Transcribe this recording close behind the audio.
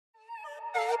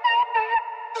What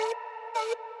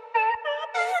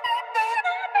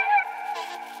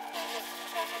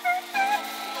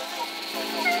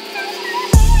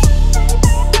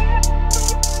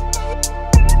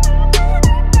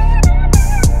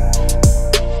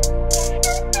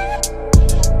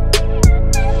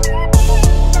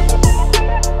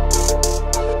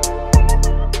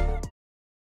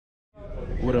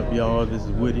up, y'all? This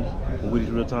is Woody from Woody's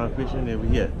Reeltime Fishing,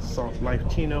 and we at Saltlife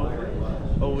Chino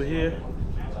over here,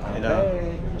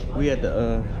 and we at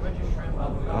the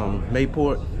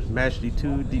Mayport Majesty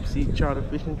 2 deep sea charter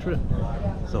fishing trip.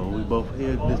 So we both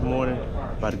here this morning,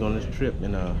 about to go on this trip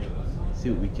and see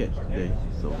what we catch today.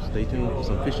 So stay tuned for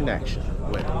some fishing action.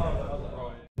 Wait.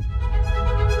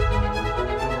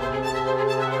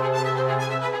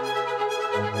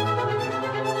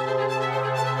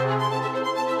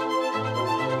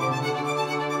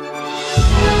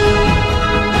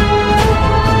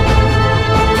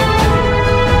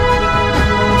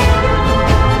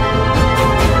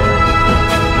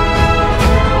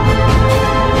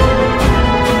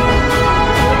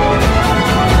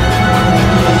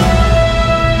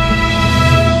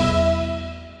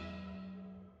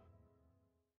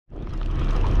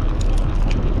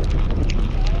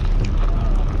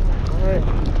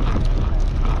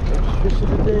 Fish of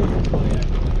the day.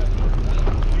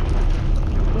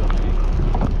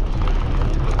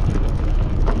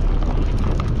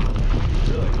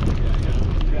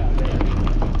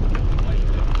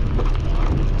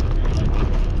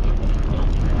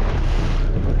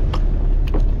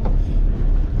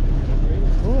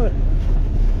 What?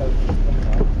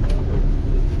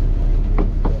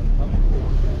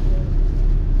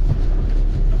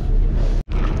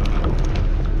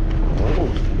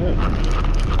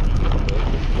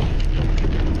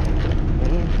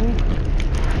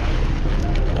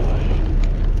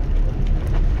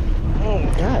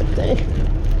 God dang.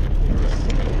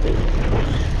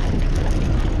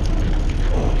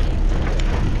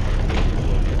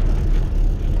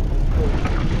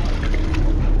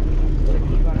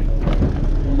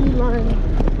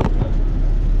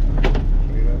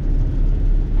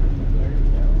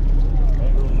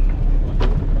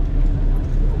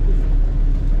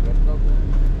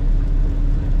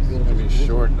 It's gonna be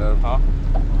short though. Huh?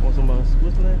 Want some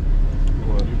what's the name?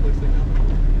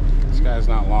 This guy's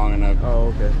not long enough.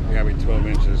 Oh, okay. We gotta be 12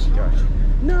 inches. Gotcha.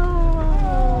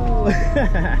 No!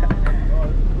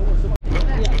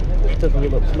 Just a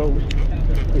little up slowly.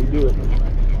 You do it.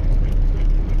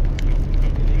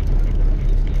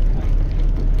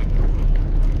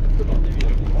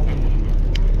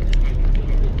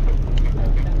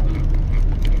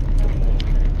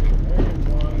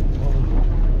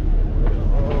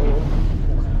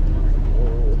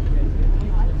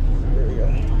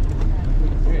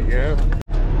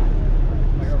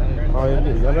 Oh, yeah,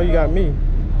 I know you got me.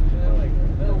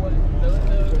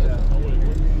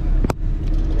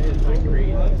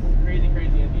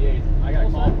 Crazy NDAs. I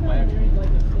got called from my ex.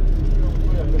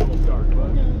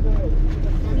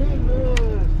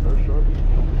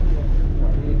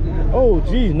 Oh,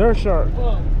 geez, nurse shark.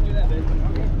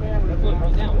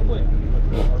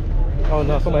 Oh,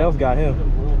 no, somebody else got him.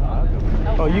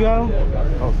 Oh, you got him?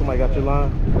 Oh, somebody got your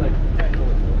line.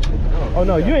 Oh,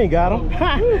 no, you ain't got him.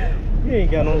 You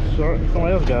ain't got no shark.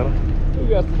 Somebody else got him. Who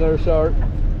got the nurse shark?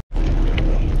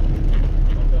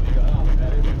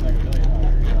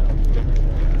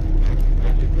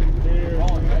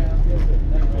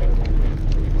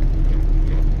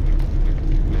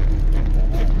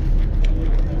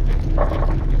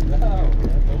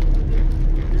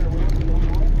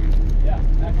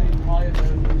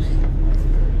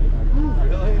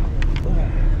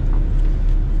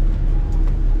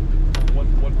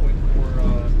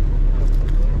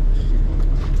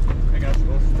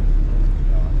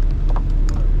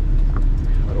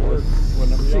 What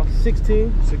number y'all?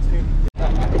 16. 16.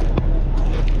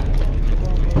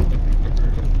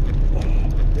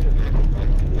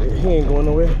 He ain't going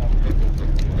nowhere.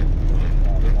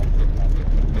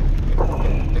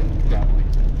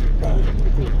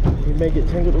 He may get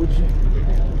tangled with you.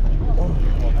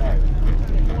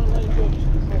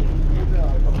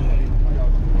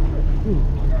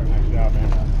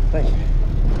 Thank you.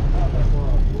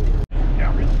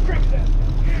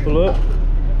 Pull up.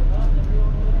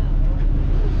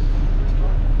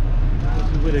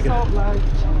 Saltlife,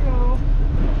 Chino.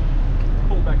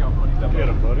 Pull it back out, buddy. Get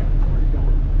him, buddy.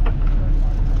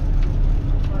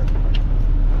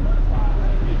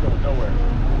 He's going nowhere.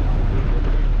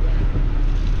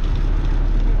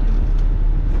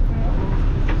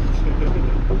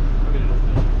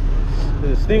 Is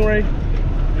it Stingray?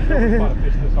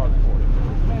 Fish this hard before.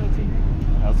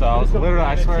 So I was literally,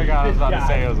 I swear to God, I was about to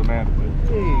say it was a man.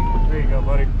 There you go,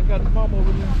 buddy. I got the mom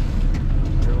over there.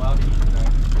 You're allowed to eat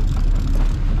tonight.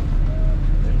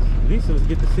 At least it was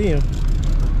good to see him.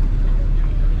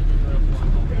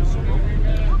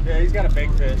 Yeah, he's got a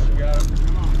big fish. You got him.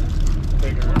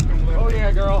 Bigger. Oh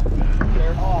yeah, girl.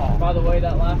 There. Oh, by the way,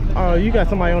 that last fish. Oh, you got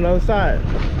somebody on the other side.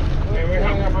 Hey, we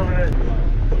hung up over there.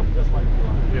 Just like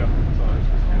yeah.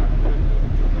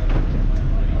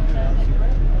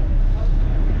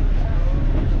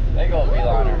 There you go,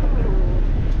 beeliner.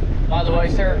 By the way,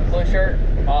 sir, blue shirt,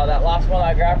 that last one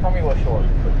I grabbed from you was short.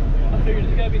 I figured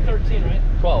it's gotta be 13, right?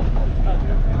 12.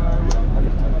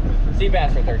 Sea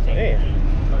bass are 13. Damn.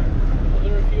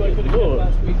 There were a few I could have kept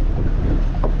last week.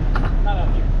 Not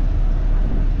out here.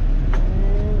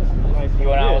 You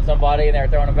went out with somebody and they were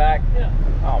throwing them back? Yeah.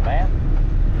 Oh, man.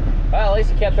 Well, at least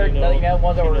you kept 13, you know,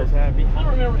 ones that were... happy. I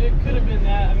don't remember. It could have been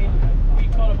that. I mean, we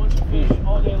caught a bunch of fish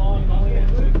all day long and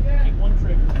only keep one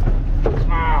trick.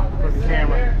 Smile for the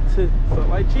camera. So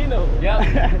like Chino. Yep.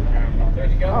 There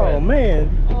you go. Oh man.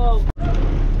 Oh.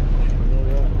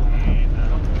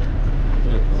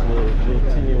 Little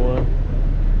teeny one.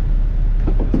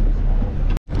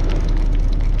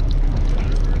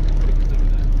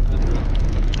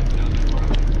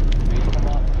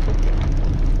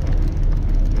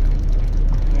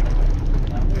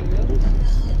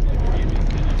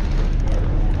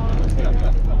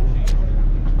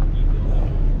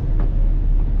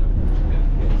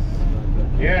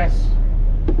 Yes.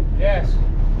 Yes.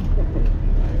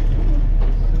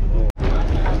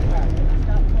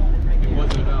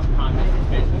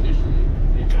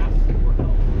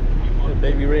 The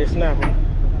baby red snapper.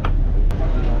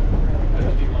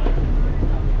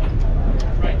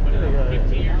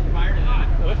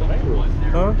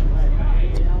 Huh?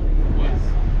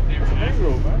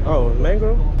 Oh,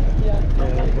 mangrove? Yeah.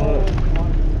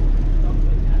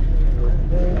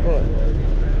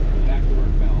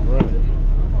 Right.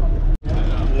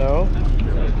 No.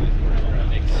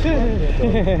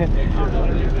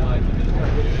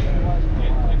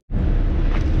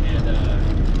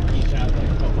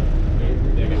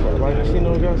 Like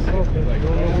Chino got something. I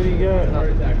don't know what he got.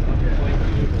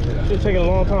 Just taking a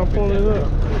long time pulling it up.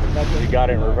 You got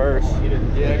it in reverse.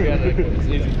 Yeah, I got it. It's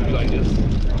easy to do like this.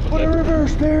 What a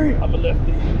reverse, Barry! I'm a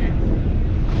lefty.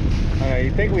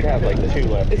 You'd think we'd have like 2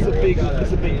 left. It's a big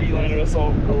beeliner. That's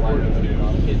all.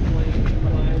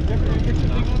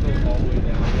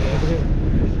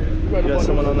 You got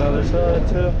someone on the other side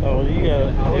too? Oh, you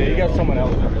got. Yeah, you got someone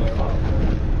else.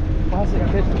 How's it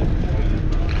catching?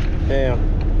 Damn.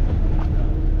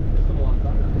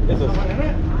 It's a.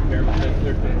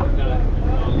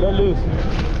 Let loose.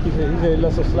 He said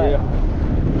let some slack.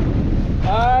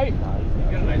 Alright.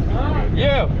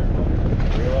 Yeah.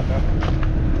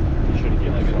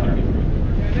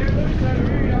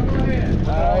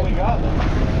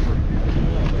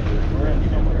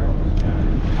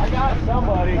 I got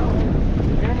somebody.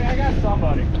 Hear me? I got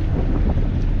somebody.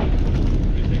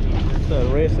 It's a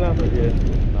red snapper, yeah.